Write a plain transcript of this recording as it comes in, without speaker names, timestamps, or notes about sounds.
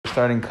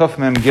starting Kuf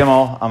Mem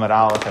Gimel Amud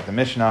Aleph at the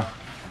Mishnah.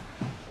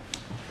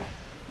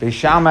 Beis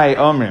Shammai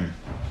Omrim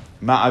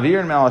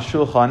Ma'avirin Me'al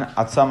Shulchan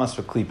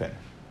Atzamas V'Klipin.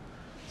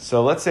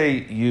 So let's say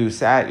you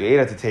ate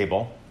at the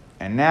table,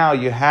 and now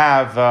you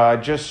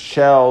have just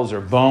shells or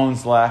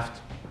bones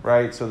left,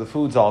 right? So the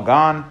food's all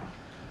gone.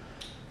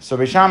 So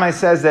Beis Shammai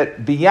says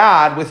that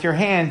biyad, with your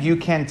hand, you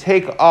can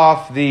take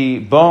off the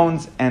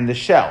bones and the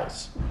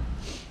shells.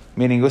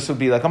 Meaning this would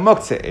be like a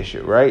muktzah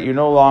issue, right? They're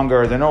no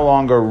longer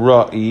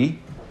ra'i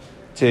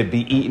to be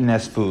eaten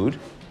as food,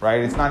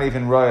 right? It's not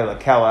even ra'i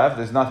l'kelev.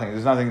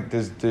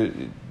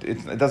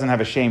 It doesn't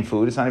have a shame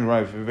food. It's not even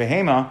ra'i for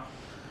behema.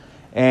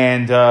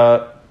 And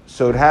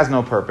so it has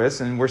no purpose.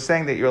 And we're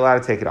saying that you're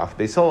allowed to take it off.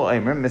 Beis Hillel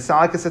Eimer,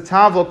 misalikas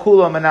atavla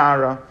kula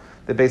manara.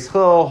 The Beis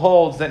Hillel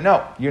holds that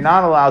no, you're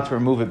not allowed to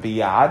remove it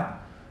biyad.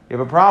 You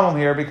have a problem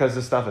here because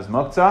this stuff is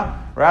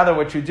muktzah. Rather,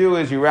 what you do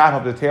is you wrap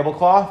up the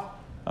tablecloth,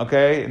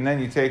 okay, and then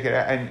you take it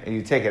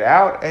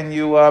out and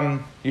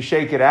you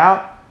shake it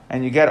out,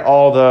 and you get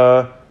all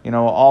the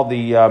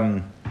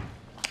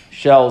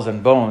shells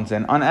and bones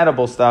and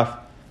inedible stuff.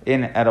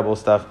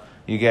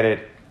 You get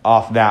it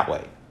off that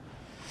way.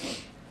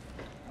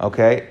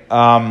 Okay,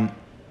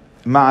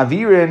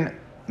 ma'avirin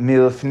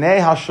milfnei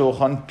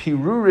hashulchan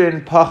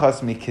pirurin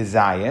pachas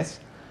mikizayis,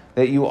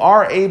 that you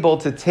are able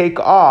to take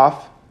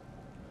off.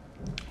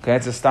 Okay,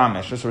 it's a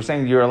stamish. So we're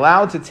saying you're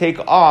allowed to take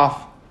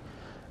off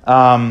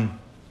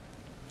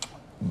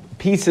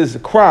pieces,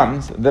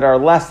 crumbs that are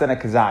less than a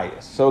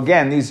kazayas. So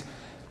again, these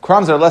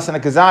crumbs that are less than a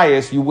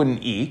kazayas you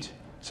wouldn't eat.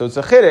 So it's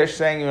a chiddush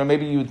saying,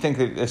 maybe you would think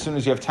that as soon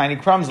as you have tiny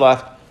crumbs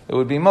left, it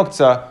would be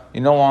muktzah.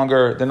 They're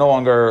no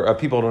longer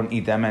people don't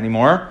eat them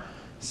anymore.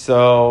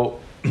 So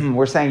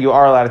we're saying you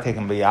are allowed to take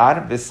them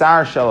biyad.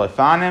 Visar shel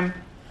efanim,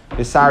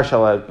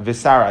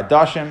 visar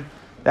adashim.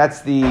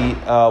 That's the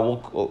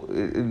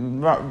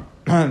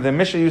the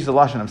Mishnah used the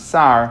lashon of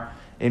sar.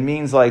 It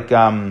means like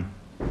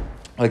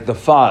the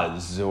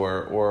fuzz,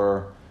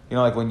 or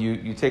like when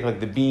you take like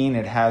the bean,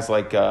 it has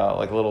like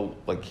little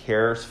like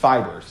hairs,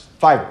 fibers.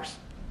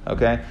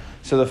 Okay,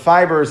 so the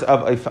fibers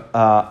of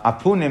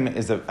apunim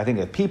is I think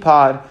a pea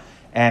pod,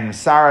 and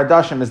sar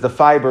adashim is the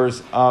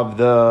fibers of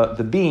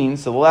the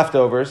beans, so the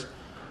leftovers.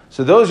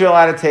 So those you're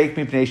allowed to take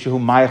mipnei shehu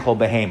ma'achol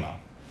behema.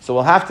 So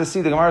we'll have to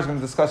see. The Gemara is going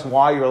to discuss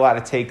why you're allowed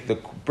to take the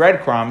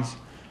breadcrumbs.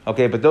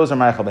 Okay, but those are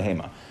ma'achol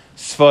behema.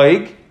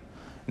 Sfoig.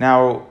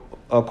 Now,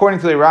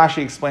 according to the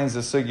Rashi explains the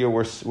sugya,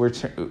 we're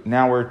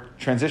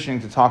transitioning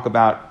to talk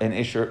about an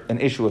issue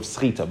of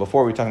schita.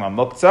 Before we were talking about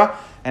muktzah,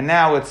 and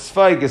now it's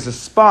sfoig is a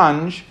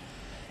sponge.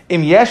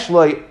 Im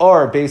yeshloi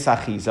or beis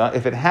achiza.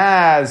 If it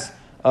has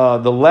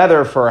the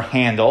leather for a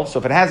handle, so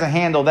if it has a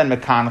handle, then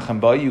mekanchem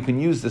ba, you can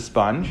use the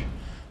sponge.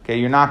 Okay,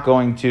 you're not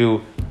going to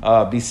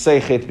be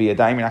seichet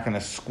biyadayim. You're not going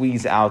to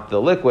squeeze out the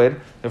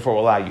liquid. Therefore,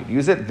 we'll allow you to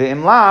use it.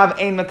 V'im lav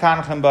ein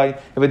mekanchem ba.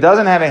 If it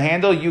doesn't have a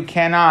handle, you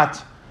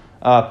cannot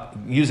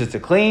use it to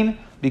clean,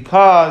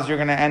 because you're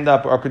going to end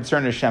up, our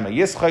concern is shema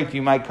yischait,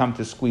 you might come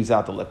to squeeze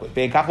out the liquid.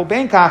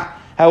 Benkach.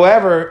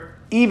 However,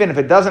 even if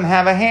it doesn't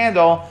have a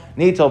handle,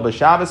 nitel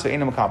b'shabbos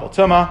ve'einu makabel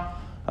tuma.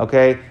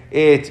 Okay,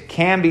 it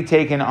can be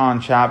taken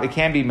on Shabbos. It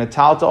can be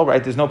metaltal,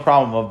 right? There's no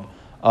problem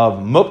of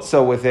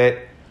muktzah with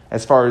it.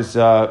 As far as,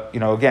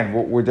 again,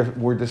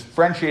 we're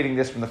differentiating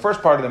this from the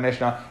first part of the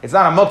Mishnah. It's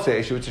not a muktzah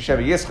issue, it's a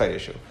Sheva Yischai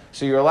issue.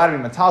 So you're allowed to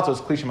be metaltal,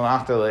 it's klisha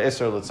malachta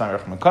le'isr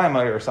le'tzarech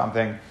mekayma or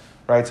something,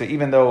 right? So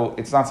even though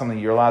it's not something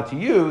you're allowed to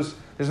use,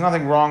 there's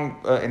nothing wrong,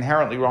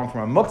 inherently wrong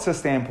from a muktzah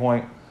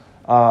standpoint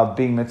of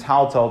being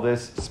metaltal,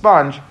 this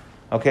sponge,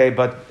 okay?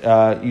 But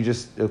you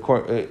just,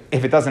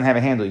 if it doesn't have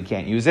a handle, you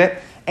can't use it.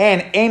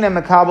 And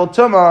eina mekabel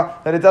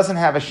tuma, that it doesn't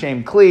have a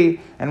shame kli.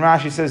 And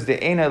Rashi says the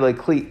eina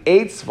lekli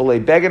eitz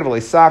v'le beged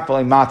v'le sak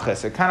v'le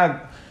matches. It kind of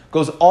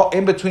goes all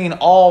in between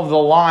all of the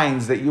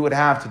lines that you would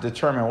have to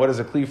determine what is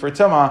a kli for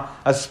tuma.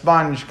 A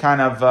sponge kind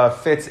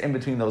of fits in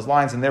between those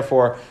lines, and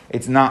therefore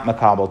it's not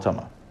mekabel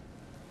tuma.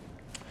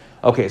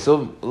 Okay,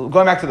 so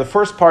going back to the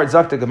first part,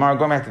 Zakta Gemara,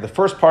 going back to the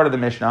first part of the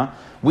Mishnah,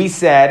 we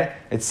said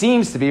it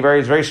seems to be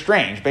it's very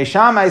strange. Beis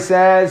Shammai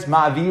says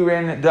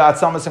ma'avirin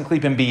da'atzamas and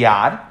klipim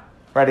biyad.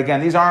 Right,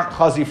 again, these aren't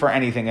chazi for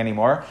anything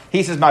anymore.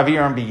 He says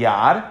mavirim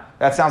biyad.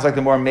 That sounds like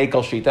the more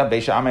mekel shita.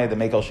 Beis Shammai, the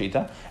mekel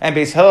shita. And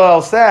Beis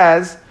Hillel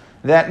says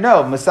that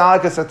no,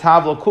 masalikas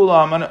atavla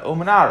kula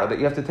umanara, that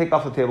you have to take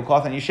off the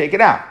tablecloth and you shake it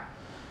out.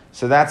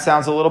 So that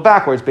sounds a little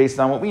backwards based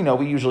on what we know.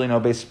 We usually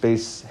know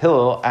Beis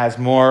Hillel as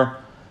the more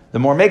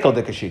mekel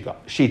dika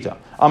shita.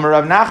 Amar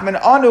Rav Nachman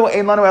anu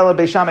ein lanu ela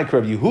Beis Shammai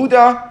k'Rav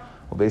Yehuda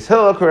or Beis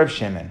Hillel k'Rav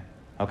Shimon.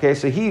 Okay,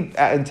 so he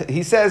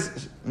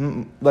says,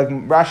 like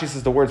Rashi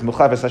says the words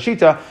Muchlefes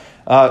Hashita,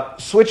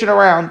 switch it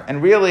around,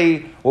 and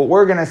really what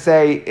we're going to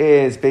say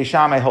is Beis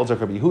Shammai holds like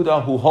Rabbi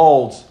Yehuda, who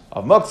holds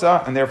of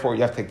Muktzah, and therefore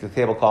you have to take the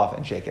tablecloth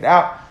and shake it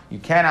out. You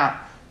cannot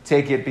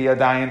take it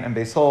biyadayim, and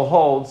Beis Hillel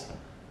holds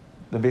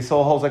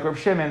like Rabbi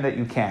Shimon that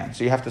you can.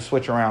 So you have to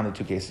switch around the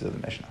two cases of the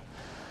Mishnah.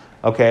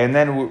 Okay, and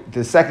then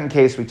the second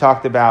case we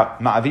talked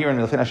about ma'avirin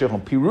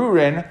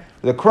pirurin,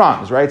 the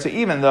crumbs, right? So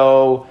even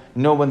though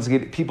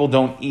people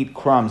don't eat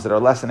crumbs that are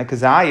less than a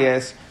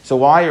kazayas, so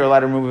why you're allowed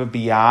to remove a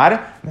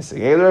biyad?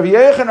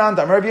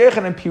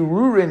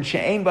 Pirurin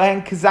she'ein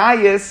bahen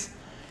kazayas,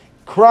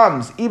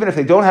 crumbs, even if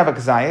they don't have a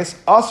kazayas,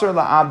 asur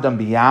la'abdam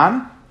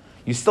biyan,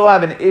 you still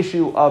have an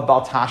issue of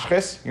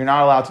baltashchis. You're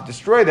not allowed to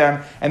destroy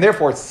them, and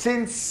therefore,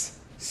 since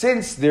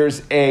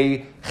there's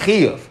a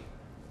chiyuv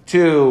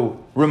to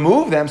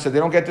remove them so they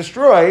don't get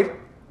destroyed,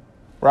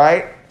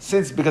 right?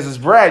 Because it's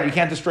bread, you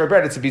can't destroy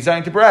bread. It's a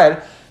bizayin to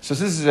bread. So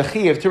this is a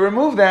chiyuv to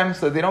remove them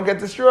so they don't get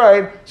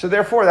destroyed. So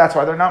therefore, that's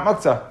why they're not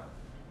muktzah.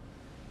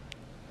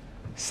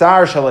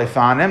 Sar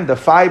shalefanim, the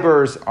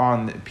fibers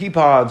on the pea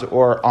pods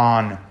or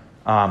on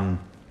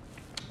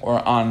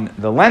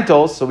the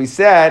lentils. So we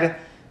said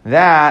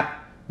that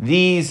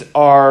these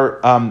are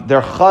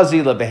they're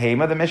chazi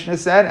lebehema, the Mishnah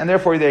said, and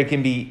therefore they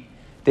can be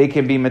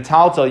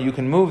metaltal. You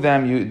can move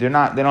them. They don't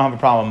have a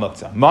problem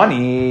muktzah.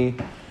 Money,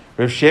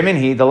 Rav Shimon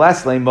the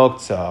lesle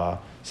muktzah.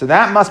 So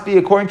that must be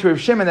according to Rav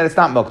Shimon that it's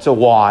not muktzah.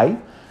 Why?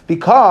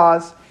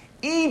 Because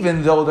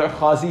even though they're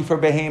chazi for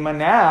behema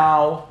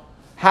now,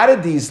 how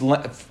did this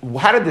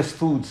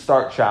food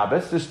start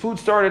Shabbos? This food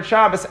started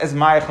Shabbos as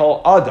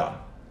Ma'achal Adam,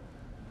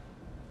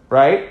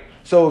 right?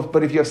 So,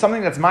 but if you have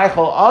something that's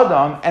Ma'achal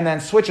Adam and then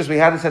switches, we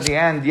had this at the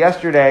end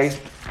yesterday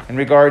in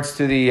regards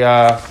to the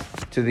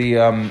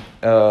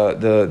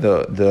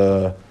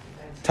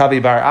Tavi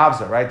Bar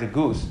Avza, right? The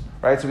goose,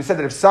 right? So we said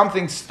that if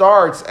something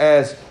starts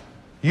as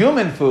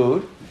human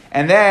food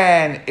and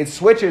then it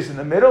switches in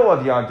the middle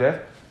of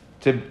Yontif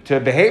to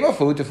behema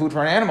food, to food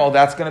for an animal,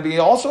 that's going to be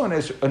also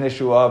an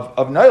issue of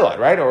noilad,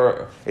 right?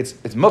 Or it's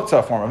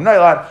muktzah form of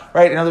noilad,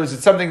 right? In other words,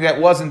 it's something that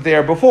wasn't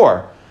there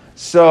before.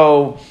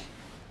 So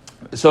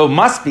it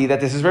must be that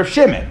this is Rav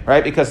Shimon,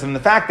 right? Because from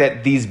the fact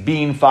that these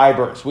bean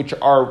fibers, which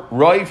are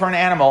roi for an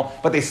animal,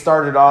 but they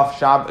started off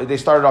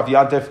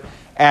Yontif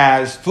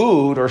as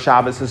food, or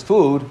Shabbos as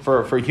food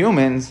for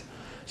humans,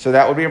 so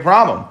that would be a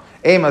problem.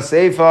 Ema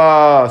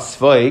seifa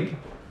sfoig.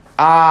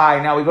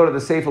 Now we go to the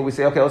seifa, we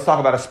say, okay, let's talk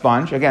about a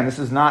sponge. Again, this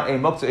is not a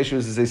muktzah issue,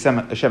 this is a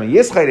Shema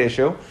Yischait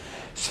issue.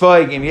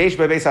 Sfoig, im yesh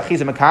bebeis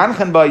achiza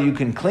mekanchen ba, you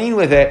can clean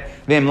with it.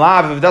 Vim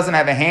lav, if it doesn't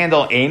have a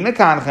handle, ein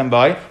mekanchen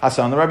ba,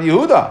 hasan Rabbi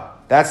Yehuda.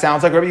 That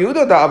sounds like Rabbi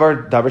Yehuda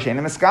davar she'ein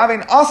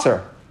miskavein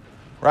aser,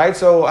 right?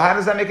 So how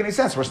does that make any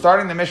sense? We're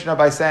starting the Mishnah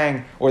by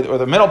saying, or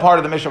the middle part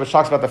of the Mishnah, which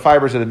talks about the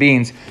fibers of the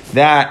beans,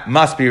 that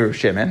must be Rav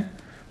Shimon,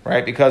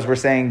 right? Because we're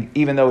saying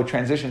even though it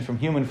transitions from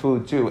human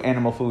food to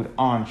animal food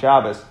on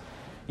Shabbos,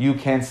 you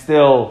can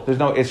still, there's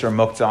no Isra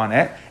Muktzah on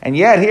it. And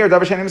yet here,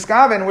 davar she'ein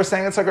miskavein, we're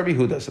saying it's like Rabbi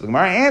Yehuda. So the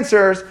Gemara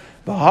answers,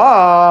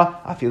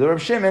 I feel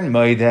Rav Shimon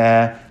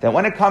moideh, that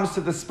when it comes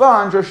to the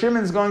sponge, Rav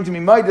Shimon is going to be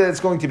moideh,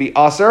 it's going to be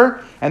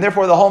aser, and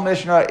therefore the whole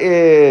Mishnah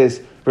is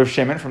Rav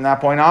Shimon from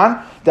that point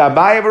on. Again,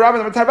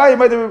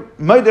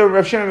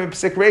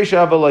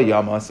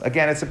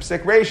 it's a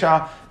psik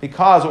reisha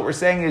because what we're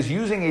saying is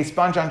using a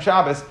sponge on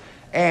Shabbos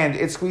and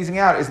it's squeezing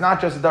out is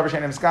not just a davar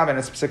she'ein miskavein,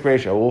 it's psik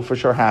reisha. It will for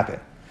sure happen.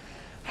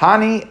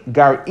 Hani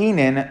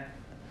gar'inin,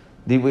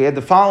 we had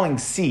the following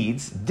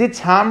seeds,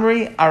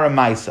 ditamri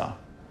aramaisa.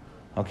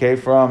 Okay,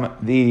 from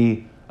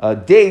the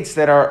dates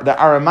that are the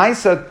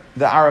Aramaisa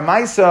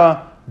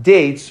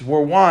dates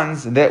were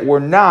ones that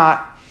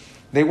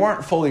they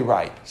weren't fully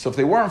ripe. So if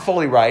they weren't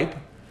fully ripe,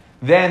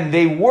 then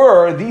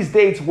these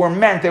dates were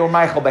meant they were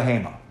Ma'achal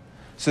Behema.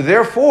 So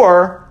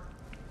therefore,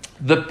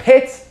 date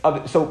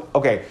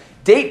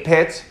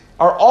pits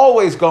are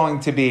always going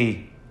to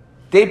be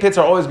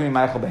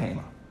Ma'achal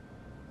Behema.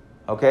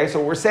 Okay, so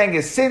what we're saying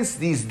is since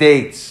these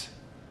dates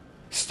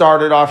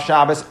started off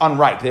Shabbos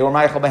unripe, they were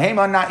Ma'achal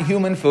Behema, not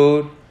human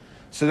food.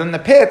 So then the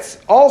pits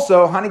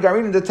also, Hani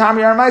Garin, the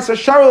Tamri Armaisa,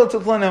 Sharul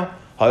Tutlinu,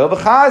 Hayol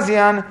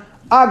B'chazian,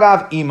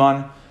 Agav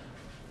Iman.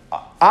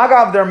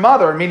 Agav, their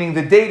mother, meaning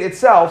the date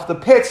itself, the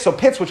pits, so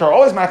pits which are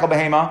always Ma'achal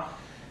Behema,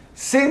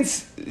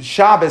 since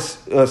Shabbos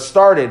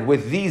started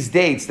with these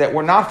dates that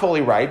were not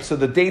fully ripe, so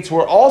the dates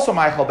were also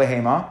Ma'achal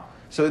Behema,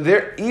 so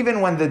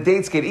even when the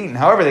dates get eaten,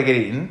 however they get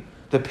eaten,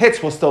 the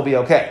pits will still be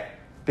okay.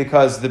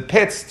 Because the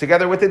pits,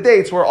 together with the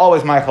dates, were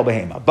always Ma'achal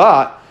Behema.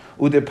 But,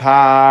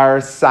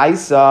 Udepar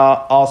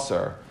Saisa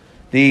Aser.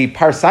 The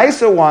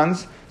Parsaisa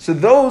ones, so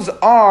those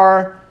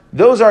are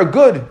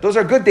good. Those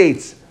are good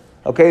dates.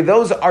 Okay,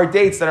 those are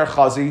dates that are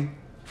chazi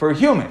for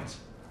humans.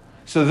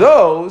 So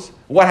those,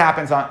 what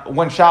happens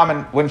when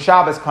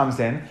Shabbos comes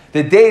in,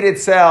 the date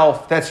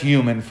itself, that's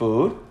human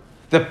food.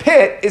 The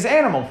pit is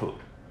animal food.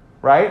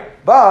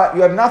 Right? But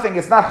you have nothing,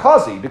 it's not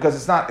chazi, because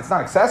it's not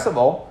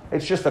accessible.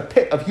 It's just a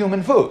pit of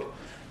human food.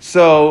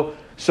 So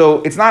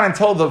it's not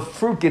until the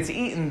fruit gets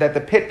eaten that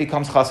the pit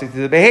becomes chassid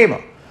to the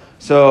behema.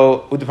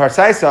 So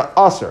udeparsaisa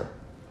aser.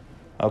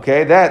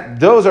 Okay,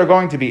 those are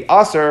going to be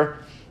aser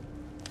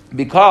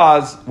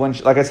because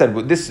like I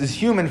said, this is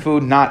human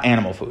food, not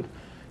animal food.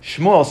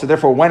 Shmuel. So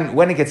therefore,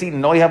 when it gets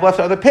eaten, all you have left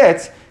are the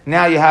pits.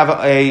 Now you have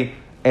a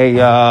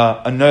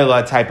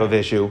noila type of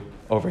issue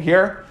over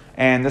here,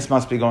 and this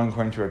must be going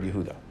according to Rabbi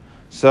Yehuda.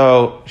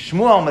 So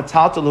Shmuel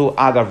metaltalu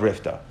agav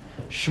rifta.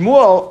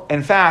 Shmuel,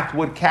 in fact,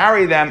 would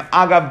carry them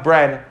agav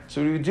bread.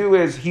 So what he would do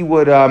is he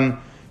would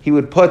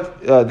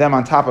put them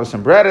on top of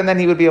some bread, and then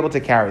he would be able to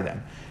carry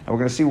them. And we're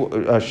going to see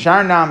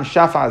Sharnam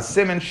Shafaz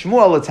Simon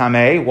Shmuel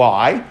Latame.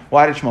 Why?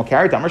 Why did Shmuel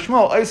carry them? Or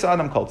Shmuel Oisa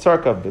Adam called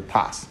Tzarka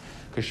B'pas.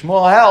 Because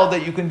Shmuel held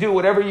that you can do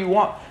whatever you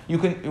want.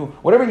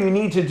 Whatever you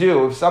need to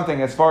do with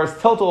something as far as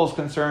tiltal is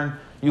concerned,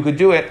 you could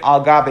do it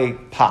al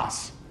gabe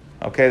pas.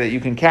 Okay, that you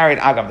can carry it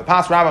agav the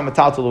pas. Rabba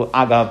metaltalu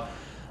agav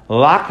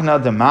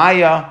lakna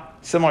demaya.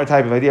 Similar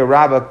type of idea.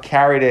 Rabba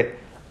carried it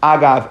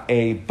agav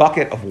a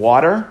bucket of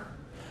water.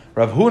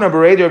 Rav Huna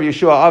bereder of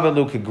Yeshua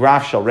avelu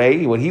kegraf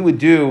shalrei. What he would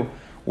do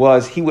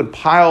was he would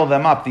pile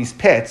them up, these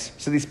pits.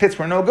 So these pits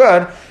were no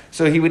good,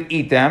 so he would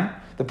eat them.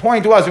 The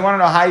point was, we want to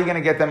know how you're going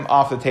to get them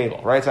off the table,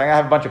 right? So I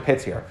have a bunch of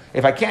pits here.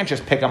 If I can't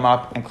just pick them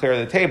up and clear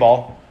the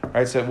table,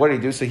 right? So what did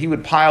he do? So he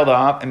would pile them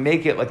up and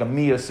make it like a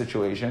miyah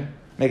situation,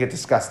 make it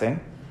disgusting,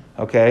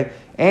 okay?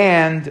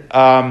 And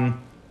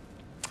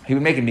he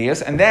would make it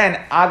miyas, and then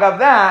agav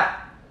that.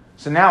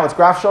 So now it's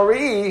graf shal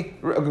rei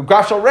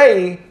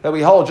that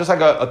we hold, just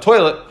like a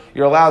toilet.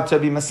 You're allowed to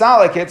be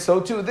masalik it. So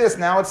too this.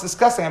 Now it's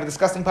disgusting. I have a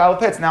disgusting pile of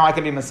pits. Now I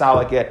can be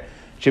masalik it.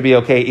 Should be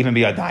okay, even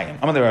be a dayim.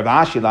 I'm on the Rav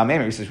Ashi La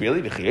Meimer. He says,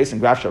 really? V'chiyes and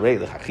graf sharei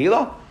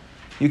l'chachila?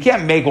 You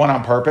can't make one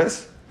on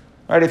purpose,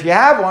 right? If you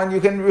have one, you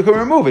can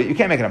remove it. You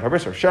can't make it on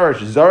purpose. Or sharish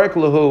zarek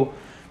lahu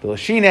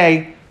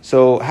b'lashine.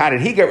 So how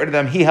did he get rid of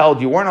them? He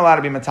held you weren't allowed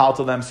to be metal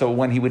to them. So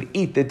when he would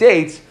eat the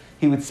dates,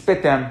 he would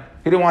spit them.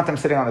 He didn't want them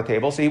sitting on the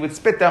table, so he would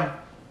spit them,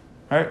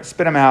 right?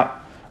 Spit them out.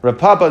 Rav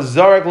Papa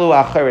zarek lu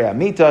achere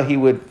amita. He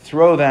would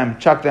throw them,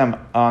 chuck them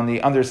on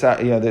the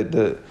underside,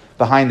 the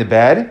behind the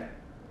bed.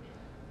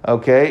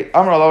 Okay,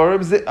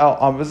 Amar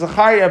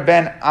Zachariah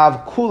ben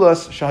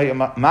Avkulas Shahya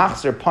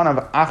Machzer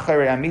Panav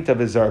Achere Amita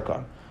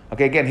V'Zarkon.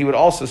 Okay, again, he would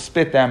also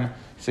spit them.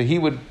 So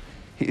to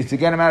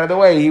get him out of the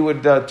way, he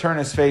would turn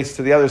his face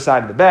to the other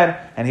side of the bed,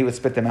 and he would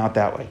spit them out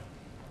that way.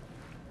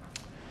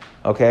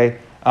 Okay.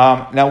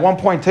 Now, one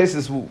point,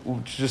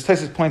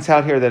 Taisus points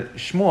out here that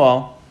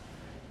Shmuel,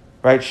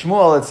 right?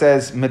 Shmuel, it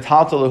says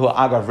Metaltaluhu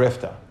Agav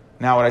Rifta.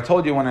 Now, what I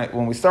told you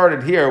when we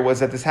started here was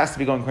that this has to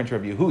be going according to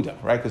Rabbi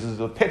Yehuda, right? Because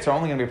the pits are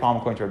only going to be a problem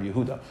according to Rabbi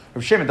Yehuda.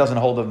 Rav Shimon doesn't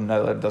hold them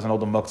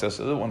muktzah,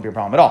 so it won't be a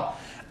problem at all.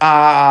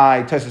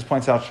 Tosfos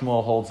points out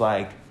Shmuel holds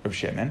like Rav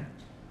Shimon.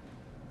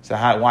 So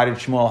why did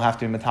Shmuel have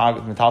to be metal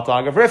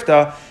of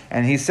Rifta?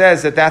 And he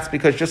says that that's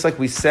because, just like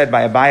we said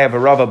by Abaya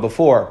Varava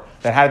before,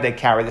 that how did they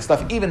carry this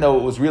stuff, even though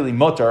it was really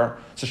mutter.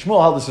 So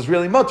Shmuel held this was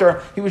really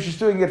mutter. He was just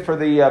doing it for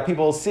the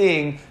people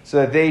seeing, so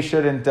that they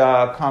shouldn't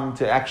come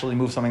to actually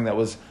move something that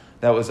was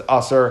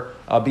aser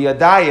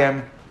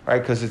biyadayim, right?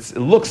 Because it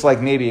looks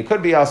like maybe it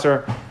could be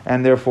aser,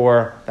 and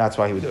therefore that's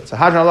why he would do it. So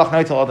hadran alach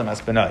noitel adam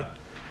as benai.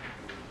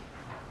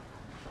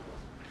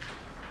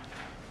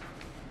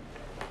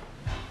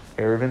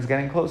 Erevin's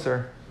getting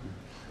closer.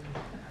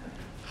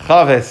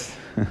 Chavis,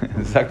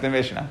 Zak the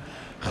Mishnah.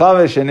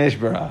 Chavis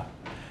shenishbara.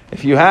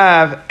 If you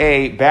have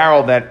a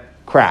barrel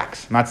that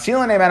cracks,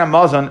 matzilin eman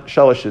amazon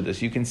shalosh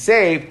sudas, you can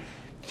save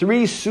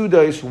 3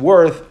 sudas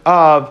worth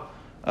of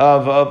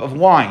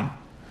wine.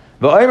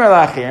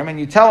 And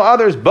you tell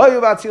others,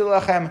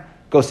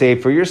 go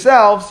save for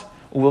yourselves.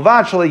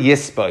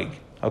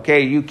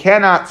 Okay, you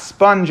cannot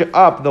sponge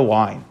up the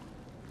wine.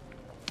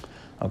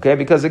 Okay,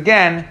 because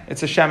again,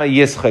 it's a Shema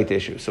Yischait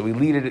issue. So we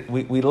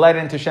led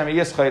into Shema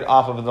Yischait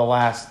off of the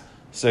last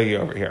sugi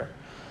over here.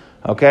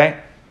 Okay,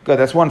 good.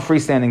 That's one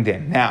freestanding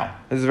din. Now,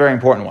 this is a very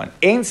important one.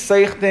 Ein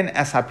seichtin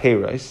es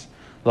haperos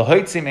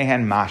lahoitzi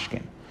mehen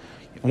mashkin.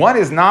 One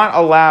is not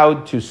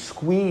allowed to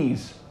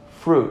squeeze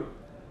fruit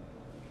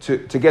to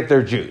get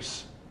their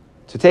juice,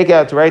 to take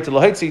out, to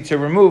lahitzi, to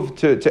remove,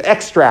 to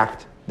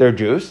extract their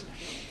juice.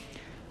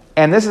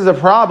 And this is a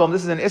problem.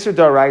 This is an Isser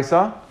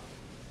Daraisa,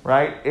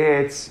 right?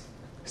 It's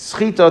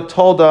Schita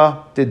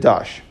Tolda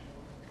Didash.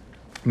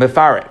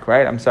 Mefarek,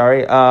 right? I'm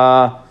sorry.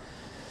 Mefarek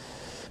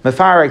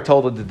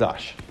Tolda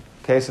Didash.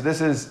 Okay, so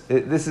this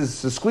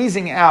is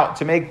squeezing out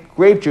to make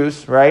grape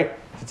juice, right?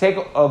 To take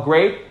a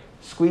grape,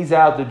 squeeze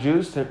out the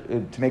juice to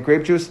make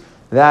grape juice.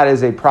 That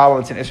is a problem.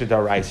 It's an Isser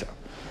Daraisa.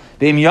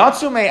 The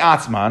Imyatsu Me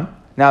Atzman.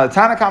 Now the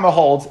Tanna Kama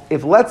holds,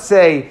 if let's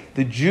say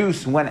the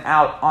juice went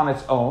out on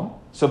its own.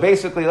 So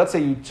basically, let's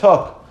say you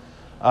took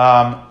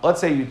a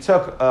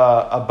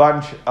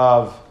bunch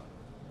of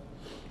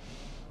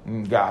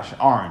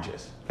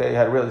oranges. Okay, you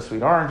had really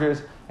sweet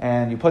oranges,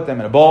 and you put them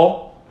in a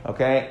bowl.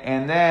 Okay,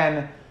 and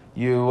then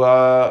you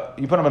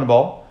put them in a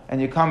bowl, and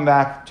you come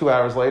back 2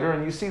 hours later,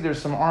 and you see there's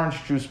some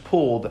orange juice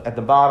pooled at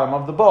the bottom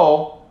of the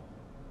bowl.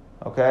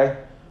 Okay.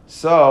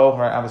 So,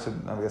 right, obviously,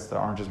 I guess the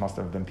oranges must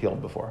have been peeled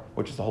before,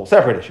 which is a whole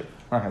separate issue.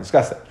 We're not going to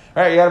discuss that.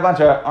 Right, you got a bunch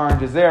of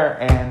oranges there,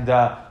 and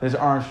there's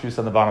orange juice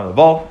on the bottom of the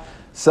bowl.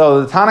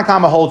 So the Tanna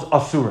Kama holds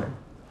asurin,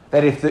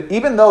 that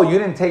even though you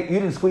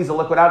didn't squeeze the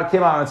liquid out, it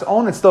came out on its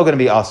own, it's still going to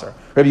be asur.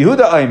 Rabbi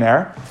Yehuda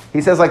Omer,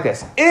 he says like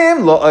this: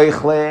 Im lo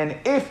oichlin,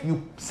 if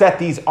you set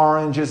these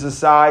oranges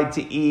aside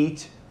to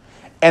eat,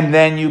 and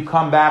then you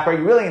come back, or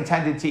you really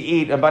intended to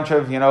eat a bunch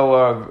of,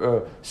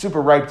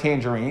 super ripe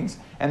tangerines,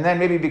 and then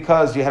maybe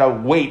because you had a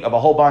weight of a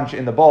whole bunch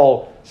in the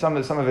bowl, some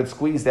of it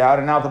squeezed out,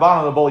 and now at the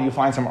bottom of the bowl you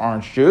find some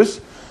orange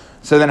juice.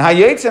 So then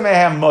hayetze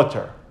mehem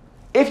mutter.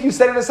 If you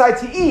set it aside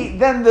to eat,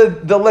 then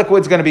the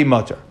liquid's going to be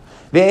mutter.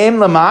 Ve'im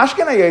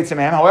lamashken hayetze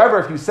mehem. However,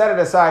 if you set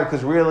it aside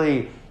because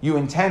really you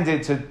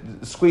intended to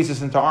squeeze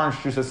this into orange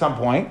juice at some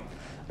point,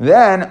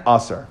 then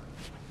aser.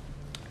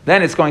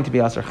 Then it's going to be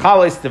aser.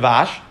 Chales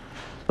devash.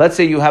 Let's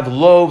say you have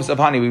loaves of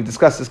honey. We've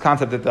discussed this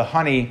concept that the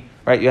honey,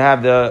 right? You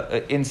have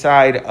the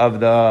inside of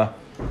the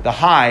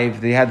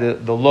hive. They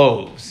had the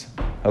loaves,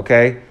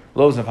 okay,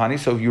 loaves of honey.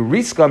 So if you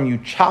riskam, you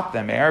chop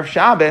them. Erev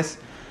Shabbos.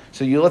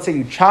 So let's say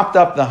you chopped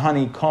up the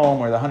honey comb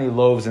or the honey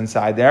loaves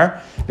inside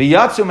there. The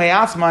yatsu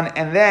me'atzman,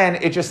 and then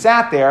it just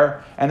sat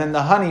there, and then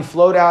the honey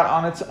flowed out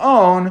on its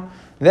own.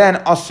 Then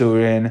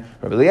asurin.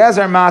 Rabbi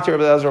Eliezer mater.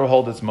 Rabbi Eliezer will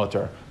hold its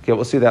mutter. Okay,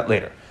 we'll see that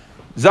later.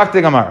 Zak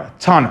de Gemara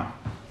Tana.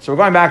 So we're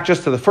going back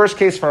just to the first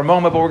case for a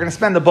moment, but we're going to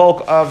spend the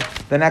bulk of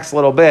the next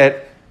little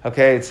bit.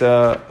 Okay, it's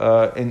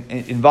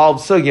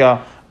involved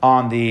sugya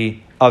on the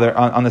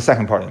on the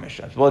second part of the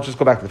Mishnah. So let's just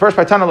go back to the first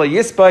part. Tana lo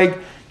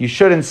yispaig. You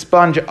shouldn't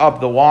sponge up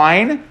the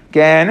wine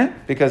again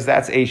because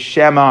that's a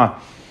shema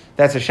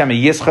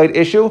yischait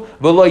issue.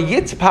 V'lo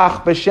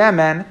yitpach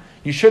b'shemen.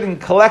 You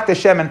shouldn't collect the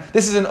shemen.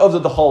 This is an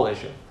of the whole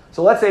issue.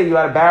 So let's say you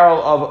had a barrel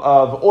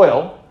of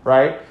oil,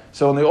 right?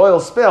 So when the oil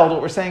spilled,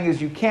 what we're saying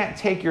is you can't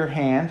take your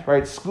hand,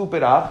 right, scoop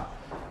it up,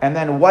 and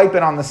then wipe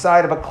it on the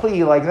side of a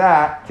kli like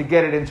that to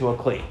get it into a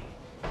kli.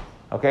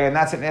 Okay, and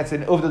that's an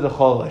uvda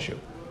d'chol issue.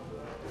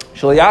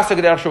 Tana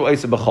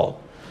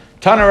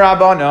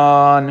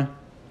Rabbanon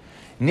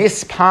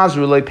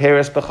nispazru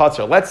leperes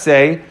b'chatzar. Let's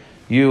say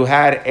you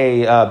had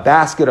a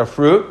basket of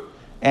fruit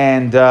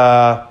and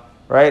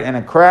and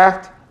it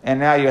cracked, and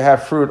now you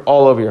have fruit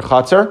all over your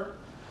chatzar.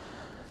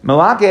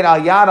 Melaked al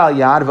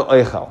yad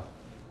v'oichel.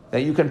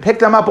 That you can pick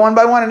them up one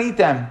by one and eat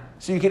them.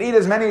 So you can eat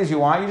as many as you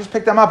want. You just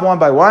pick them up one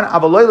by one.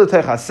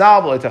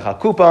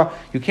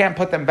 You can't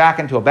put them back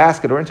into a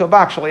basket or into a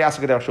box. Again,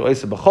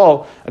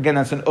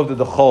 that's an uvda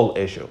d'chol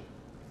issue.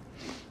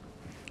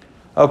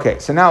 Okay,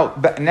 so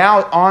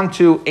now on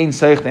to ein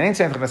seichten. Ein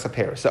seichten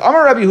nesaper. So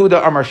Amar Rabbi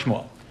Yehuda, Amar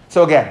Shmuel.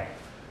 So again,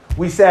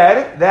 we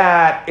said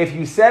that if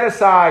you set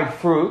aside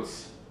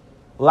fruits,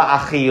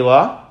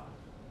 la'achila,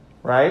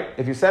 right?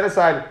 If you set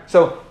aside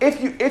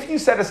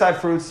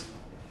fruits,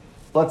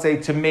 let's say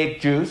to make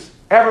juice,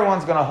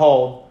 everyone's going to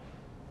hold.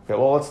 Okay,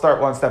 well, let's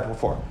start one step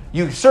before.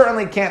 You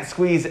certainly can't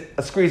squeeze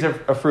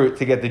a fruit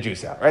to get the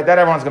juice out, right? That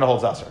everyone's going to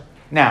hold zasser.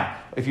 Now,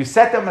 if you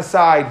set them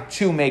aside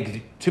to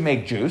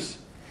make juice,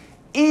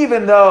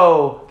 even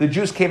though the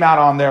juice came out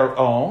on their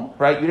own,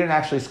 right? You didn't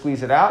actually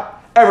squeeze it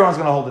out. Everyone's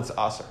going to hold its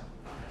aser.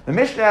 The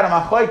Mishnah had a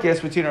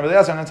machlokes between Rabbi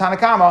Eliezer and Tanna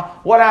Kama.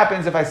 What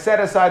happens if I set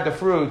aside the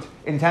fruit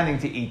intending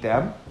to eat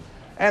them,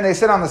 and they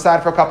sit on the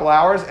side for a couple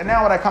hours, and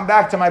now when I come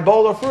back to my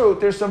bowl of fruit,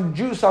 there's some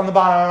juice on the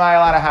bottom. Am I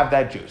allowed to have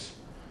that juice?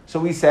 So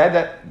we said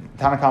that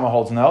Tanna Kama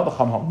holds no, the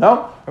Chum hold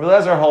no, Rabbi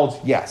Eliezer holds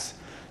yes.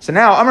 So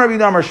now, Amar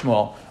Rabbi Yehuda Amar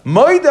Shmuel,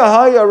 Moida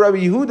haya Rabbi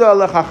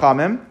Yehuda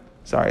lechachamim.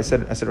 Sorry, I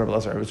said Rabbi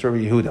Eliezer. It's Rabbi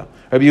Yehuda.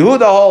 Rabbi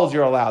Yehuda holds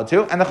you're allowed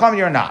to, and the Chum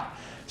you're not.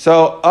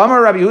 So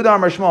Amar Rabbi Yehuda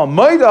Amar Shmuel,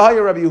 Moida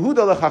haya Rabbi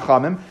Yehuda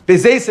lechachamim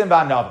bezeisim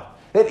v'anavim.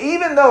 That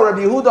even though Rabbi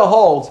Yehuda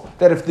holds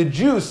that if the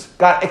juice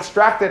got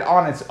extracted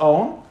on its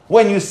own,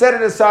 when you set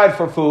it aside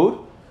for food,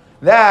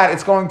 that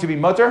it's going to be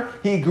mutter.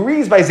 He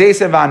agrees by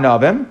Zaysev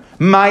Anavim,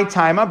 my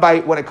taima,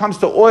 by when it comes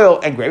to oil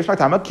and grapes, my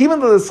taima, kivan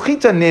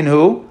l'schita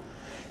ninhu,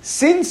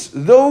 since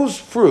those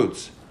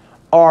fruits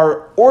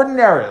are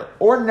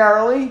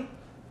ordinarily,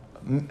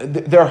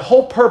 their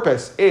whole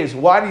purpose is,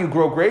 why do you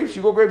grow grapes?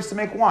 You grow grapes to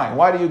make wine.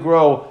 Why do you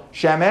grow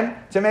shemen?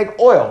 To make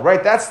oil,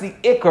 right? That's the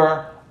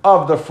ikar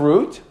of the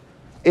fruit,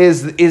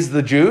 is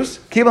the juice.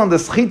 Kivan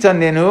l'schita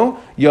ninhu,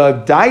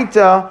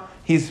 yadaita.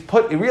 He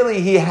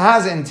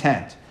has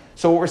intent.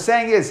 So what we're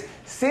saying is,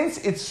 since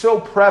it's so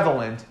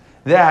prevalent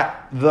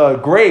that the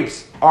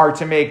grapes are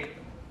to make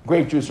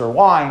grape juice or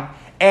wine,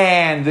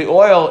 and the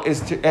oil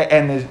is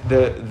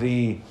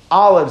the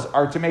olives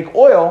are to make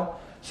oil,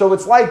 so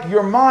it's like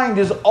your mind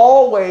is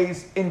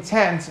always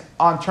intent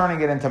on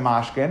turning it into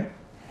mashkin.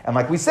 And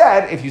like we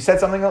said, if you set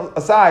something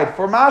aside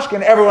for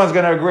mashkin, everyone's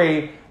going to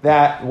agree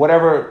that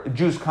whatever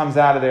juice comes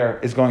out of there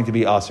is going to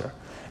be aser.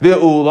 The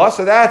Ula,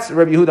 so that's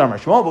Rabbi Yehuda Amar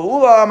Shmuel, but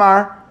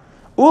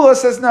Ula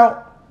says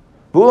no.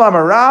 Ula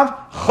Amar Rav,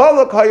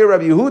 Chaluk Haya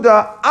Rabbi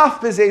Yehuda, Af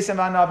Bezeisim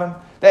Anavim,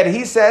 that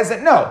he says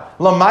that no,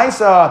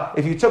 Lamaisa,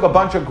 if you took a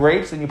bunch of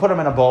grapes and you put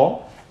them in a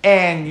bowl,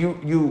 and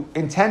you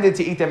intended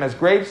to eat them as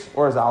grapes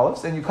or as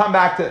olives, and you come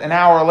back to an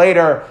hour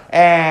later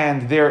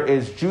and there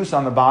is juice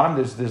on the bottom,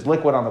 there's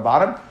liquid on the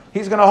bottom,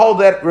 he's going to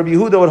hold that, Rabbi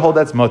Yehuda would hold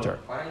that's mutter.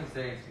 Why don't you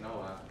say it's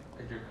Noah?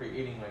 If you're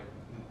creating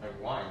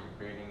like wine,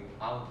 you're creating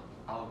olive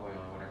oil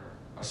or whatever.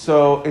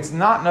 So it's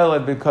not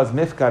nolad because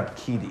mifkat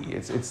kidi.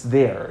 It's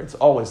there. It's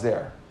always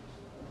there.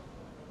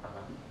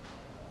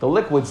 The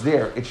liquid's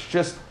there. It's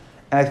just,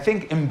 and I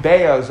think in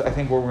Bayos, I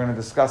think we're going to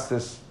discuss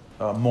this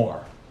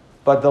more.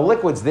 But the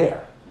liquid's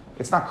there.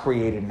 It's not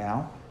created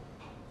now.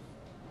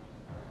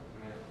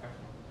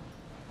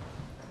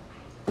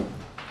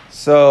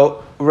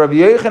 So Rabbi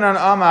Yochanan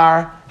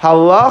Amar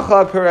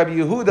halacha Rabbi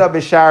Yehuda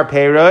b'shar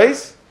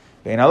peiros,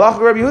 vein halacha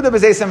Rabbi Yehuda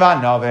b'zeisem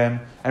va'novim.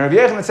 And Rabbi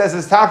Yochanan says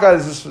this taka.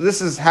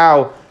 This is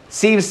how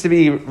seems to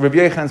be Rabbi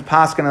Yochanan's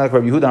paskin like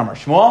Rabbi Yehuda Amar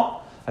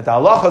Shmuel. That the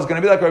halacha is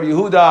going to be like Rabbi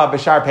Yehuda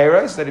b'shar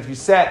peiros. That if you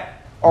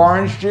set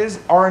oranges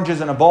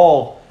in a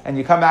bowl and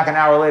you come back an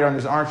hour later and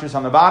there's orange juice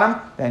on the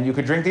bottom, then you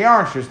could drink the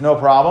orange juice, no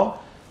problem.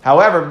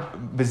 However,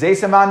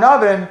 b'zeisem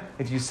va'novim,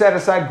 if you set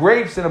aside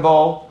grapes in a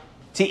bowl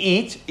to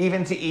eat,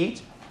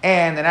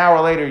 and an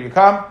hour later you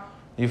come,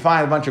 you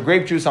find a bunch of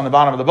grape juice on the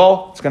bottom of the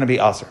bowl, it's going to be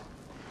aser.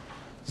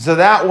 So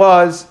that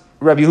was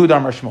Rabbi Yehuda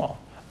Amar Shmuel.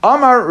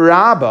 Amar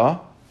Rabbi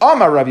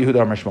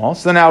Yehuda Amar Shmuel.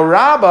 So now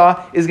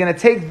Rabbah is going to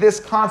take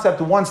this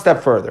concept one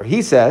step further.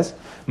 He says,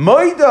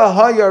 Moida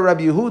haya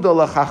Rabbi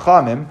Yehuda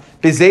lechachamim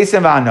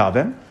b'zeisem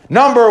va'anavim.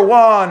 Number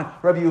one,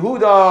 Rabbi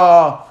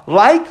Yehuda,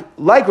 like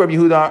Rabbi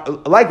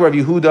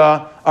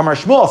Yehuda Amar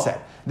Shmuel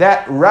said,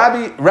 that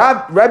Rabbi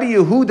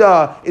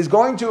Yehuda is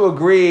going to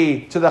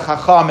agree to the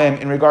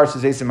Chachamim in regards to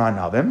Zeisem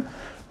Anavim,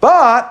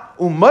 but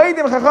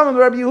Umaydim Chachamim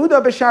Rabbi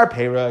Yehuda b'shar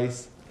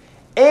peiros,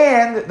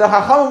 and the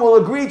Chachamim will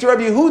agree to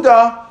Rabbi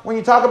Yehuda when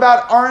you talk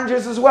about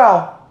oranges as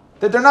well,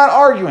 that they're not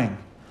arguing.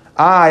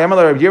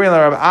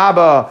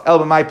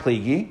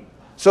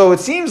 So it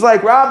seems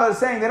like Rabbah is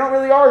saying they don't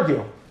really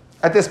argue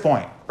at this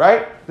point,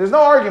 right? There's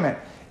no argument.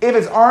 If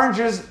it's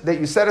oranges that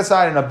you set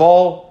aside in a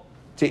bowl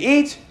to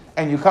eat,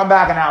 and you come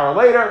back an hour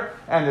later,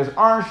 and there's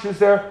orange juice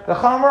there, the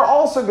Chachamim are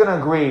also going to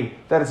agree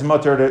that it's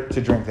mutter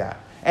to drink that.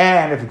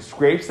 And if it's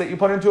grapes that you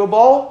put into a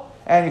bowl,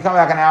 and you come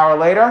back an hour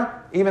later,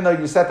 even though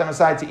you set them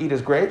aside to eat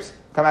as grapes,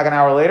 come back an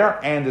hour later,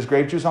 and there's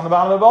grape juice on the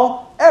bottom of the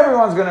bowl,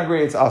 everyone's going to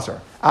agree it's aser.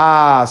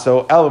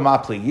 So el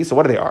b'ma pligi. So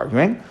what are they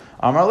arguing?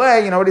 Amar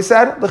le, you know what he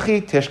said?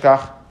 L'chi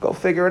tishkach. Go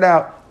figure it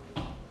out.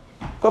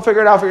 Go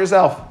figure it out for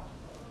yourself.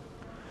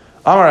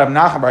 Amar Rav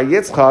Nachman bar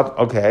Yitzchak.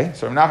 Okay,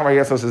 so Rav Nachman bar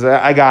Yitzchak says,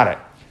 I got it.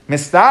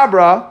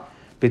 Mistabra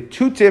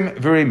betutim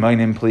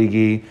v'rimainim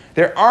pligi.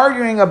 They're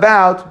arguing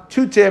about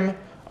tutim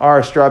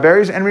are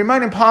strawberries and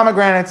rimainim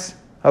pomegranates.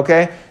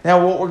 Okay.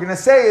 Now what we're going to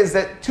say is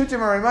that tutim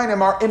and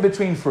rimainim are in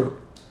between fruit.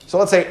 So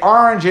let's say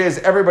oranges.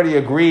 Everybody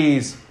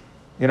agrees.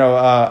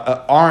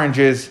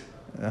 Oranges.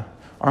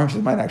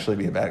 Oranges might actually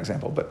be a bad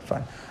example, but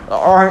fine.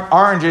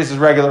 Oranges is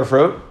regular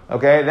fruit.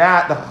 Okay.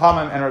 That the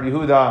Chachamim and Rabbi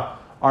Yehuda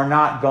are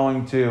not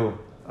going to.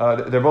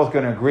 They're both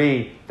going to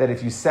agree that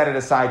if you set it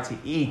aside to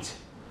eat,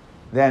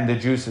 then the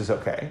juice is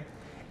okay.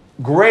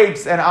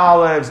 Grapes and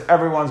olives,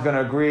 everyone's going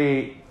to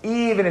agree,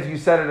 even if you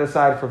set it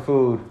aside for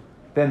food,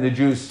 then the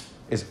juice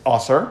is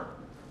aser.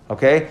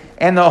 Okay?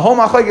 And the whole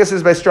machlokes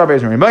is by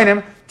strawberries and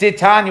rimainim.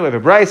 Titanya, we have a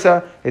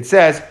brisa. It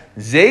says,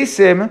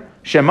 Zeisim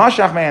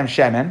shemashach mehem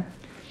shemen.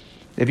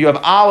 If you have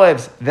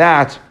olives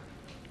that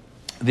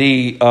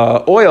the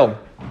oil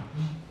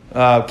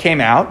came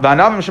out,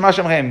 v'anavim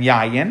shemashach mehem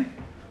yayin,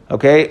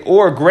 okay,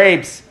 or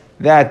grapes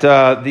that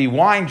the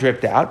wine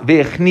dripped out,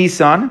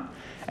 v'echnisan,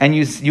 and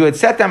you had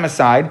set them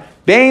aside,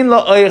 bein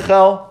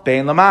la'oichel,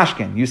 bein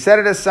la'mashkin. You set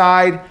it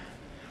aside,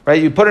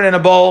 right? You put it in a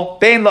bowl,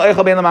 bein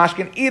la'oichel, bein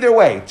la'mashkin. Either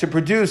way, to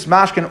produce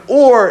mashkin,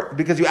 or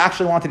because you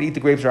actually wanted to eat the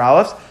grapes or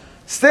olives,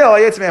 still,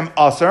 yitzmehem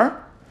aser,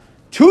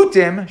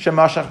 tutim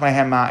shemashach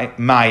mehem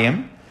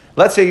mayim.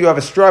 Let's say you have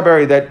a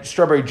strawberry, that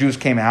strawberry juice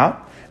came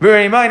out,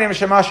 v'rimayim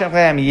shemashach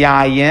mehem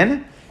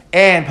yayin,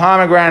 and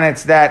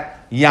pomegranates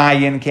that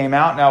yayin came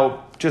out.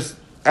 Now, just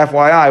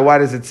FYI, why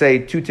does it say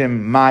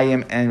tutim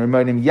mayim and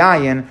remainim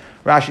yayin?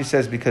 Rashi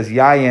says because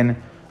yayin,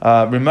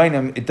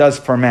 remainim, it does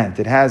ferment.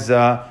 It has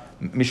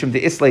mishum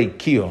de islay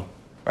kio,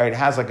 right? It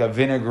has like a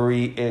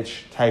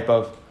vinegary-ish type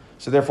of.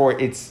 So therefore,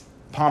 it's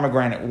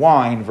pomegranate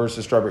wine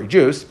versus strawberry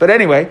juice. But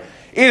anyway,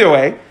 either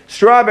way,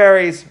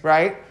 strawberries,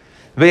 right?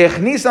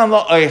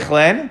 Ve'echnisan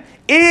la'oichlen.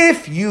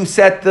 If you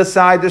set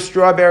aside the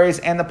strawberries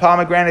and the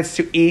pomegranates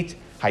to eat,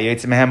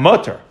 hayetz mehem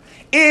mutter.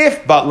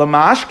 If, but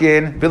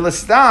lamashkin,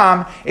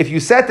 bilastam, if you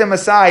set them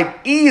aside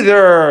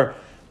either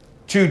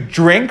to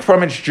drink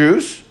from its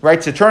juice, right,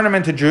 to turn them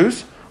into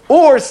juice,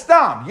 or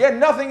stam, you had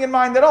nothing in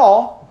mind at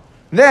all,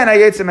 then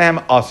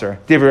ayetzem aser.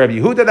 Divrei Rabbi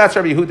Yehuda, that's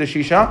Rabbi Yehuda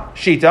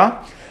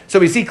Shita. So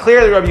we see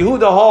clearly Rabbi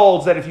Yehuda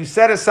holds that if you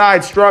set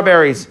aside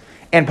strawberries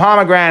and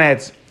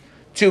pomegranates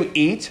to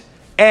eat,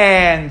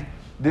 and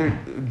the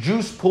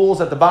juice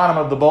pools at the bottom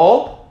of the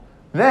bowl,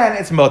 then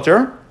it's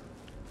mutter.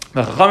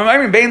 The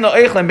Chachamim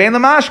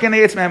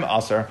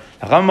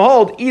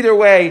hold either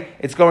way,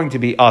 it's going to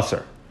be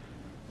aser.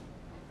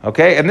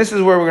 Okay, and this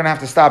is where we're going to have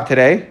to stop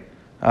today,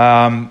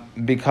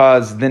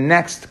 because the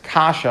next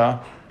kasha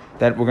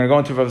that we're going to go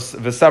into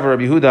V'savar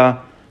Rabbi Yehuda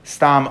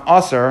Stam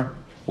Aser,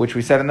 which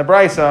we said in the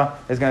Brisa,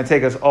 is going to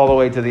take us all the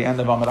way to the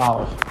end of Amud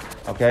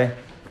Aleph. Okay.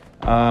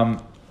 Let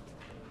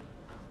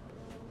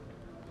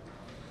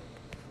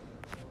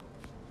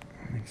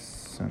me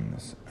send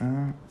this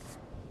out.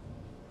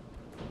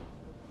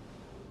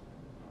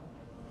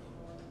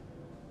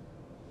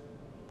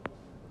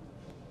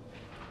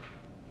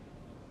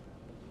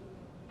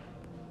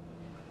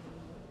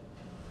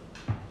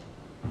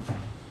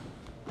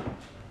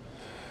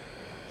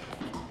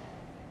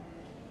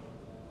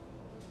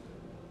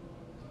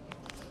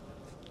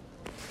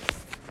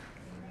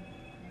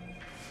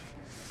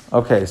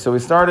 Okay, so we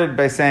started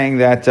by saying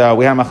that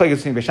we had a machlokes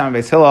between Beis Shammai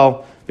and Beis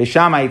Hillel. Beis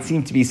Shammai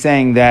seemed to be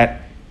saying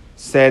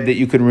said that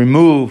you could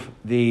remove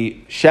the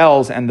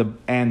shells and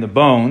the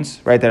bones,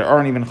 right, that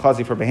aren't even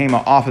chazi for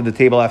behema off of the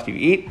table after you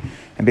eat.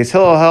 And Beis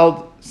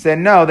Hillel said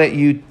no, that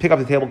you pick up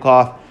the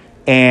tablecloth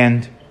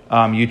and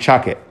you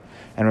chuck it.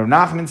 And Rav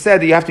Nachman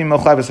said that you have to be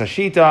mochlevus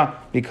hashita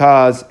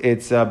because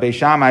it's Beis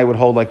Shammai would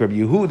hold like Rabbi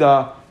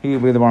Yehuda, he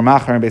would be the more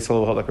macher, and Beis Hillel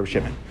would hold like Rabbi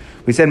Shimon.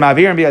 We said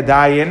ma'avirin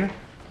bi'adayin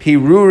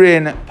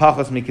pirurin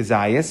pachos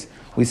mikazayis.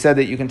 We said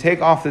that you can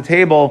take off the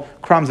table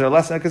crumbs that are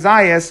less than a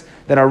kazayas,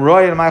 that are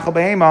royal meichel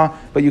behema,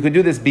 but you could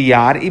do this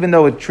biyad, even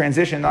though it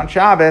transitioned on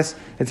Shabbos.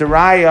 It's a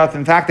raya,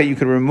 in fact, that you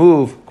could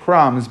remove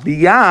crumbs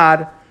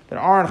biyad that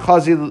aren't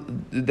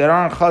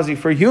chazi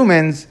for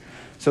humans.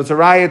 So it's a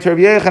raya to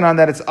Rabbi Yechanan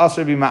that it's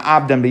asur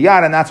b'ma'abdam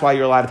biyad, and that's why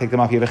you're allowed to take them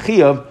off. You have a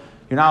chiyuv.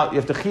 You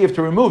have to chiyuv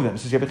to remove them.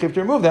 So you have a chiyuv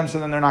to remove them, so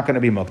then they're not going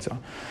to be muktzah.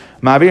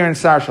 Ma'avir and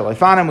sar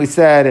shalifanim. We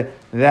said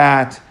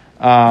that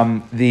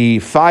the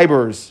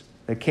fibers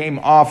that came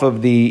off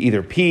of the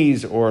either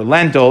peas or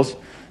lentils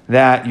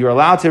that you're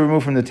allowed to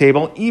remove from the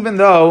table, even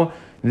though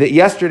that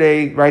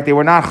yesterday, right, they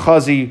were not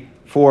chazi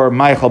for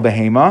meichel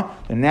behema,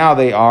 and now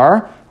they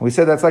are. We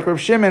said that's like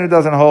Rav Shimon, who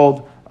doesn't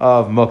hold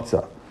of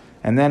muktzah.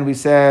 And then we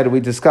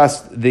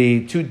discussed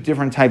the two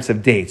different types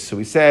of dates. So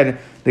we said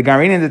the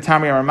garin and the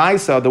tamri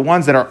aramaisa, the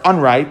ones that are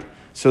unripe,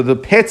 so the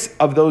pits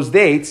of those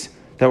dates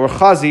that were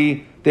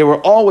chazi, they were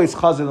always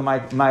chazi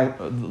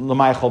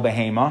l'meichel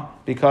behema,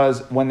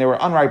 because when they were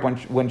unripe,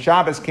 when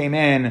Shabbos came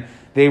in,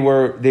 they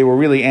were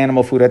really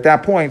animal food at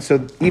that point.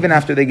 So even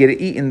after they get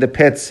eaten, the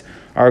pits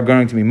are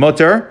going to be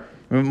mutter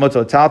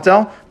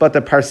taltel. But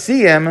the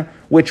parsiim,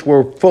 which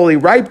were fully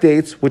ripe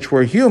dates, which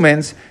were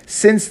humans,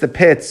 since the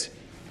pits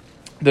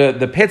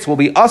will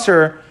be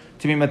usher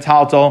to be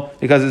metaltal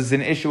because it's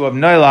an issue of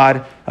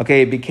noilad.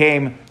 Okay, it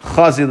became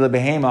chazi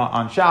lebehema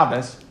on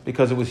Shabbos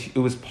because it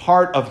was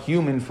part of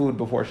human food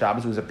before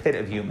Shabbos. It was a pit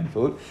of human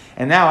food,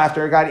 and now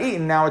after it got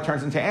eaten, now it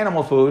turns into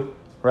animal food,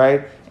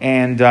 right?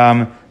 And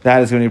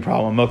that is going to be a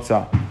problem.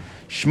 Muktzah.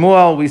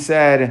 Shmuel, we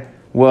said,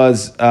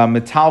 was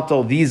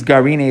metaltal these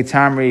garine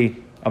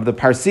tamri of the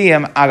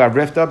parsiim agav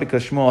rifta,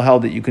 because Shmuel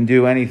held that you can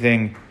do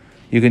anything.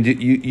 You can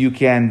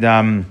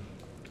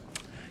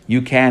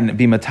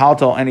be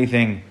metaltal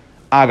anything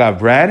agav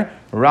bread.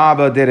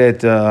 Rabba did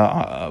it,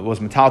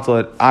 was metaltal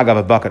it agav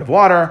a bucket of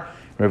water.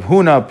 Rav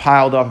Huna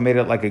piled up, made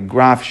it like a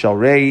graf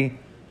shalrei.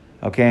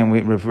 Okay, and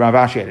Rav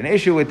Ashi had an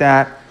issue with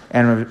that.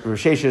 And Rav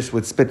Sheshes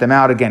would spit them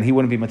out again. He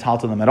wouldn't be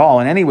metaltal them at all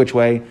in any which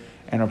way.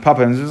 And Rav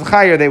Papa and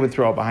Zechariah, they would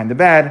throw it behind the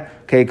bed.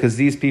 Okay, because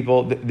these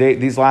people,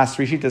 these last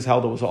three shitas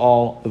held it was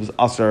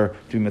usher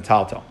to be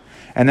metaltal.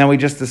 And then we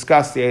just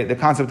discussed the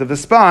concept of the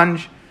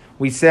sponge.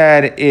 We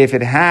said if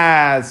it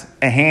has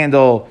a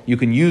handle, you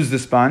can use the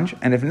sponge,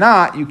 and if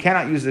not, you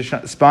cannot use the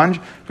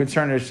sponge.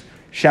 Concern is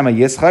Shema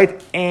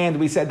Yischait, and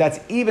we said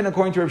that's even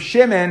according to Rav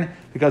Shimon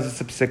because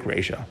it's a psik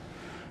ratio.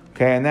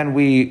 Okay, and then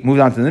we moved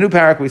on to the new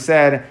parak. We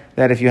said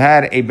that if you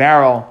had a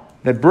barrel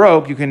that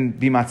broke, you can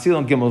be matzil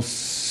and gimel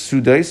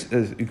sudais.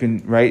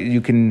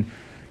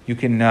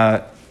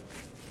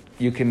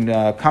 You can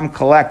come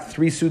collect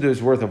 3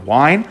 sudas worth of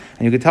wine,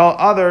 and you can tell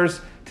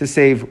others to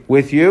save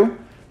with you.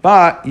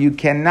 But you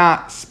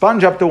cannot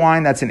sponge up the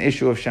wine. That's an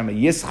issue of Shema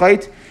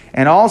Yischait.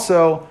 And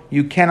also,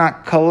 you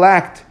cannot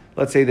collect,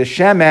 let's say, the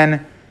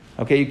shemen.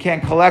 Okay, you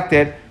can't collect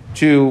it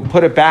to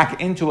put it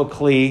back into a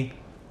kli,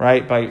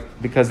 right?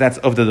 Because that's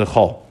of the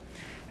dechol.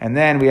 And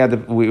then we had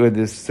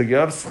this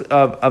sugya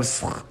of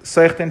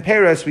seicht and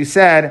peres. We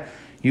said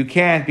you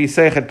can't be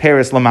seichet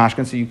peres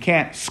lamashkin, so you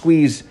can't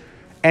squeeze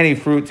any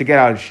fruit to get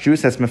out its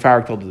juice. That's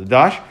mefarik told to the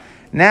dash.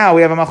 Now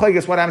we have a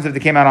machlekes. What happens if they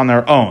came out on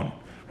their own?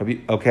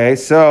 Okay,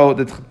 so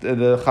the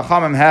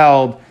Chachamim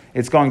held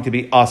it's going to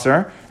be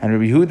aser, and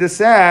Rabbi Yehuda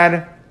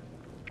said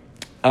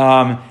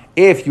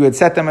if you had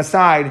set them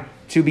aside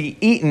to be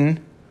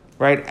eaten,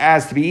 right,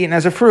 as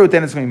a fruit,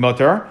 then it's going to be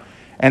mutter.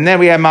 And then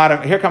we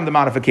have here come the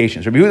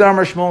modifications. Rabbi Yehuda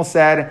Amar Shmuel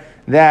said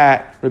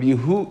that Rabbi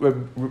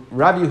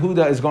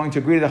Yehuda is going to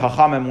agree to the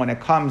Chachamim when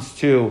it comes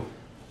to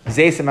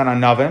Zeisim and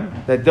Anavim,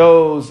 that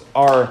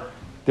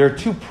they're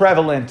too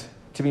prevalent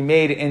to be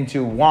made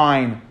into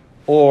wine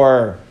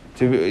or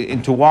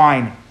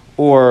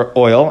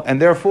oil, and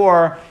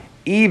therefore,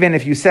 even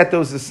if you set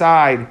those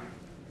aside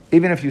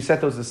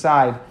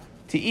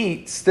to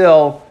eat,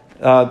 still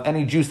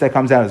any juice that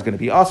comes out is going to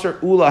be aser.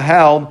 Ula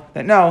held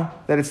that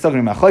it's still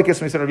going to be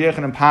machlekes. We said Rav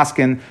Yechon and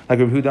Paskin like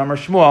Rav Yehuda Amar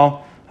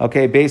Shmuel.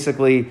 Okay,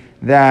 basically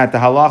that the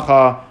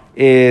halacha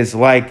is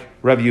like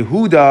Rav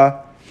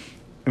Yehuda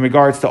in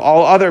regards to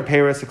all other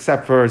peiros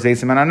except for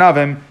zeisim and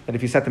anavim. That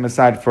if you set them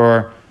aside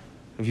for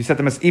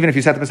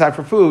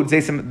food,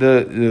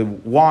 the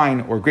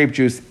wine or grape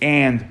juice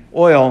and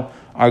oil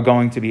are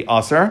going to be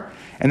aser.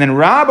 And then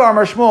Rabbi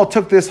Amar Shmuel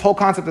took this whole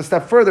concept a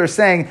step further,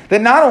 saying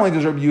that not only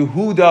does Rabbi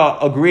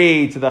Yehuda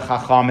agree to the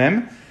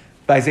Chachamim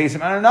by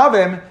Zeisim and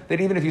Anavim, that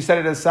even if you set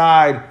it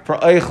aside for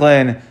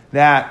Eichlin,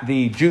 that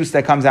the juice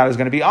that comes out is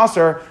going to be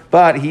aser,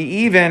 but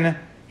even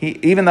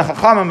the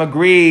Chachamim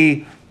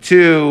agree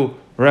to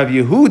Rabbi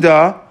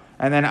Yehuda,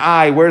 And then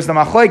where's the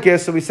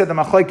machlekes? So we said the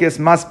machlekes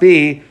must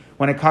be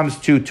when it comes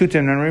to tutin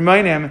and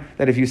remainim,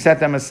 that if you set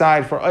them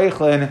aside for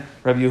eichlin,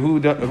 Rabbi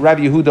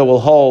Yehuda will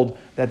hold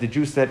that the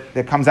juice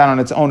that comes out on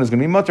its own is going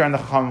to be mutter, and the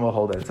chacham will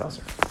hold that it's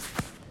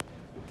asur.